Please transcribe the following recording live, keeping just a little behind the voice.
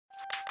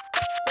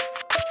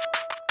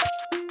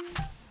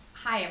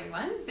Hi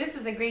everyone, this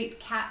is a great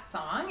cat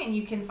song and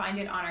you can find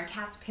it on our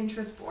cat's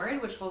Pinterest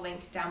board, which we'll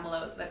link down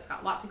below. That's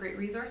got lots of great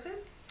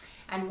resources.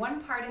 And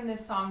one part in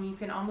this song, you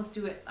can almost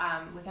do it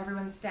with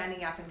everyone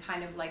standing up and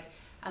kind of like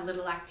a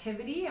little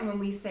activity. And when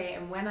we say,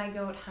 and when I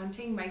go out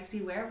hunting, mice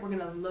beware, we're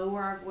gonna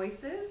lower our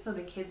voices so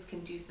the kids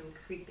can do some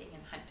creeping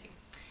and hunting.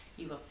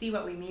 You will see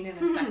what we mean in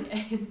a second.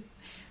 It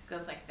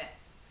goes like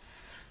this.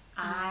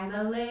 I'm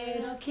a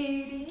little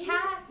kitty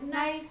cat,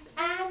 nice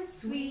and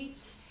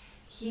sweet.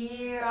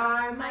 Here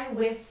are my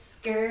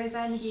whiskers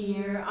and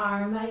here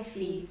are my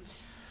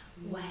feet.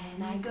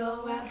 When I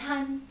go out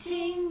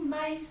hunting,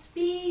 mice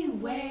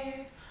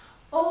beware,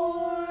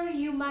 or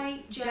you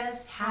might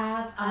just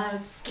have a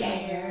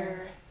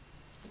scare.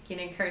 You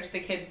can encourage the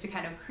kids to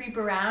kind of creep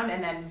around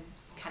and then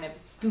kind of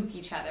spook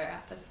each other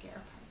at the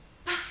scare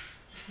part.